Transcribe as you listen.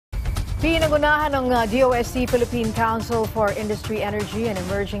Pinangunahan ng DOST Philippine Council for Industry, Energy and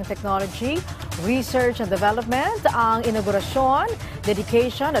Emerging Technology, Research and Development ang inaugurasyon,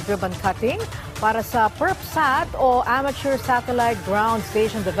 dedication at ribbon cutting para sa PERPSAT o Amateur Satellite Ground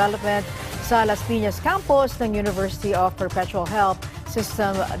Station Development sa Las Piñas Campus ng University of Perpetual Help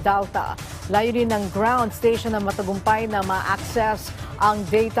System Delta. Layunin ng ground station na matagumpay na ma-access ang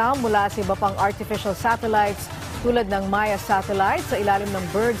data mula sa iba pang artificial satellites tulad ng Maya satellite sa ilalim ng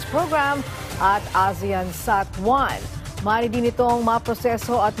BIRDS program at ASEAN Sat-1. Maaari din itong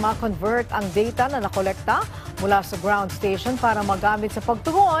maproseso at ma-convert ang data na nakolekta mula sa ground station para magamit sa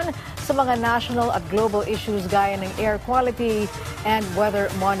pagtugon sa mga national at global issues gaya ng air quality and weather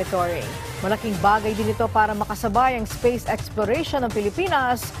monitoring. Malaking bagay din ito para makasabay ang space exploration ng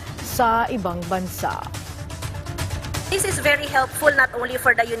Pilipinas sa ibang bansa. This is very helpful not only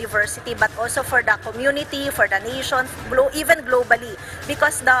for the university but also for the community, for the nation, even globally,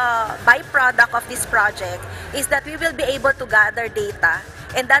 because the byproduct of this project is that we will be able to gather data,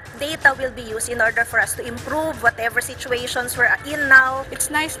 and that data will be used in order for us to improve whatever situations we're in now. It's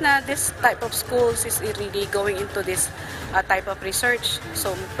nice na this type of schools is really going into this type of research.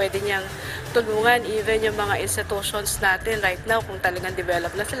 So pwede niyang tulungan even yung mga institutions natin right now kung talagang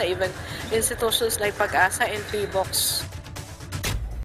develop na sila, even institutions like Pag-asa and PBOX.